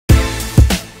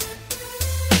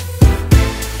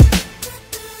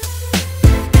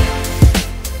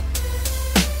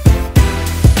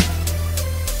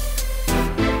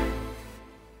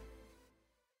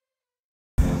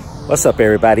What's up,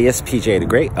 everybody? It's PJ the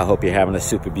Great. I hope you're having a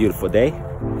super beautiful day.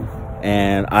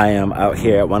 And I am out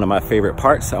here at one of my favorite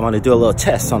parks. I want to do a little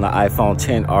test on the iPhone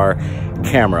XR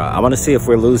camera. I want to see if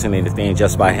we're losing anything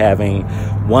just by having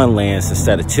one lens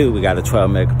instead of two. We got a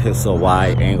 12 megapixel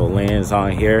wide angle lens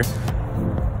on here.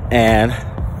 And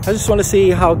I just want to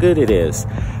see how good it is.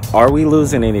 Are we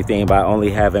losing anything by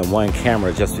only having one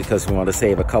camera just because we want to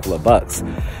save a couple of bucks?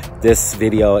 This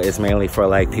video is mainly for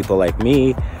people like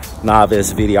me,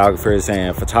 novice videographers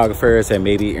and photographers, and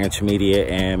maybe intermediate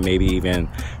and maybe even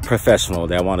professional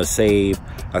that want to save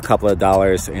a couple of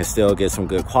dollars and still get some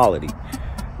good quality.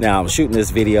 Now, I'm shooting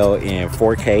this video in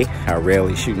 4K. I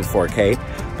rarely shoot in 4K,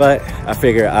 but I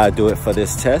figure I'd do it for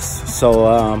this test.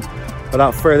 So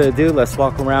without further ado, let's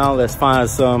walk around. Let's find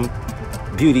some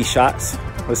beauty shots.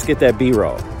 Let's get that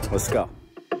B-roll. Let's go.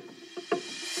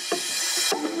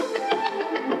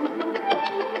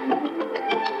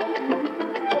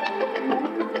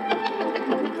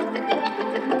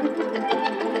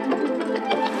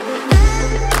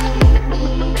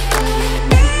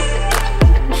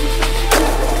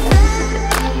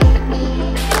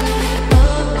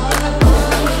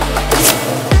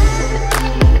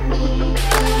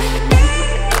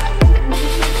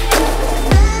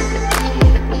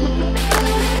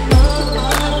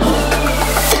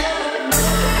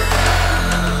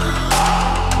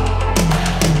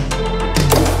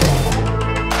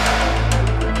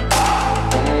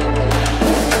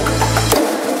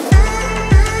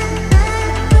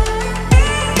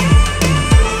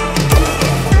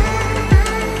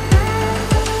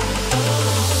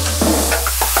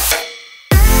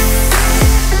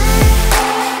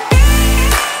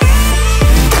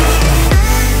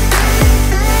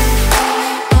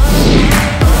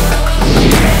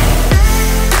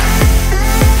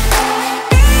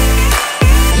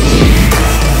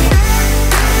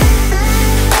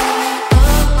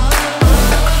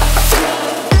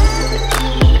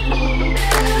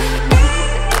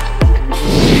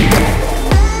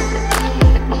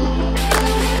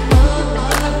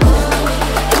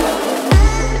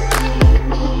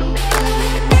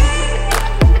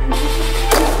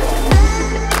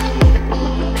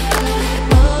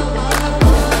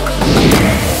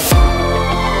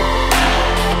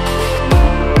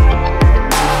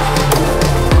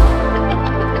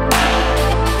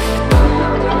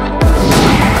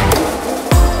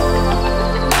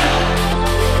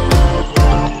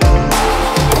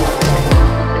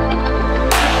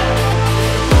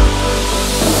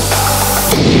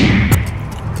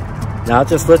 Now, I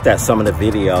just looked at some of the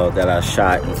video that I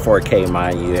shot in 4K,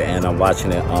 mind you, and I'm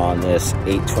watching it on this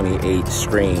 828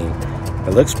 screen.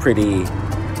 It looks pretty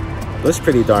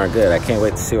darn good. I can't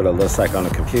wait to see what it looks like on the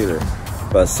computer.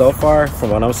 But so far, from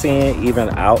what I'm seeing, even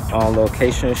out on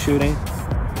location shooting,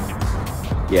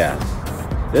 yeah,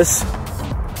 this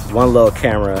one little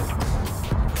camera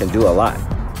can do a lot.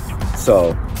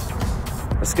 So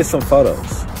let's get some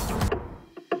photos.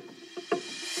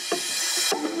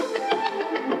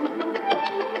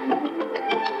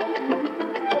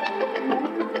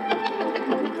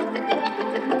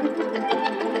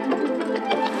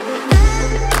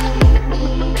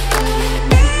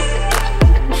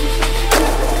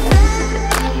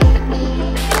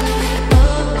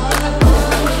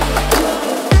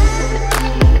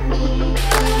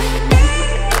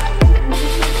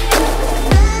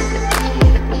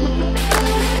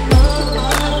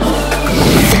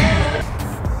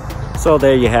 So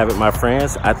there you have it, my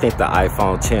friends. I think the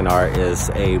iPhone XR is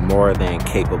a more than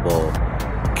capable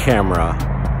camera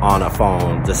on a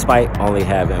phone, despite only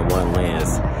having one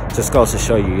lens. Just goes to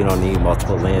show you, you don't need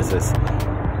multiple lenses.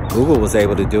 Google was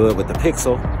able to do it with the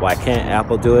Pixel. Why can't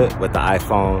Apple do it with the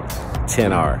iPhone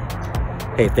XR?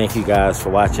 Hey, thank you guys for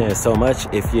watching so much.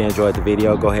 If you enjoyed the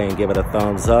video, go ahead and give it a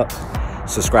thumbs up.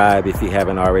 Subscribe if you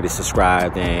haven't already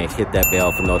subscribed, and hit that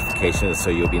bell for notifications so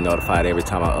you'll be notified every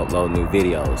time I upload new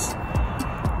videos.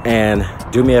 And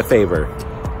do me a favor,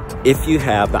 if you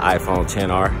have the iPhone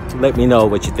XR, let me know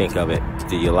what you think of it.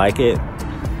 Do you like it?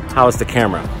 How's the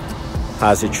camera?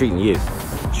 How's it treating you?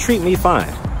 Treat me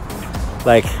fine.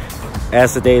 Like,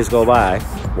 as the days go by,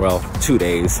 well, 2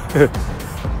 days,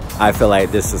 I feel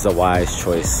like this is a wise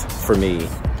choice for me.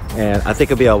 And I think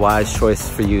it'll be a wise choice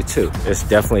for you too. It's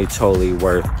definitely totally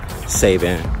worth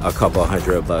saving a couple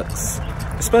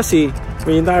 $100, especially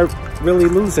when you're not really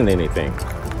losing anything.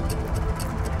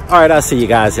 All right, I'll see you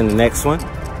guys in the next one.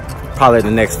 Probably the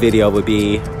next video would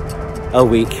be a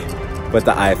week with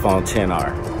the iPhone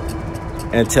XR.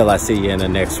 Until I see you in the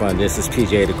next one, this is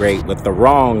PJ the Great with the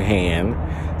wrong hand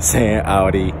saying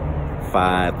Audi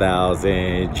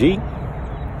 5000G.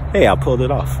 Hey, I pulled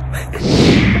it off.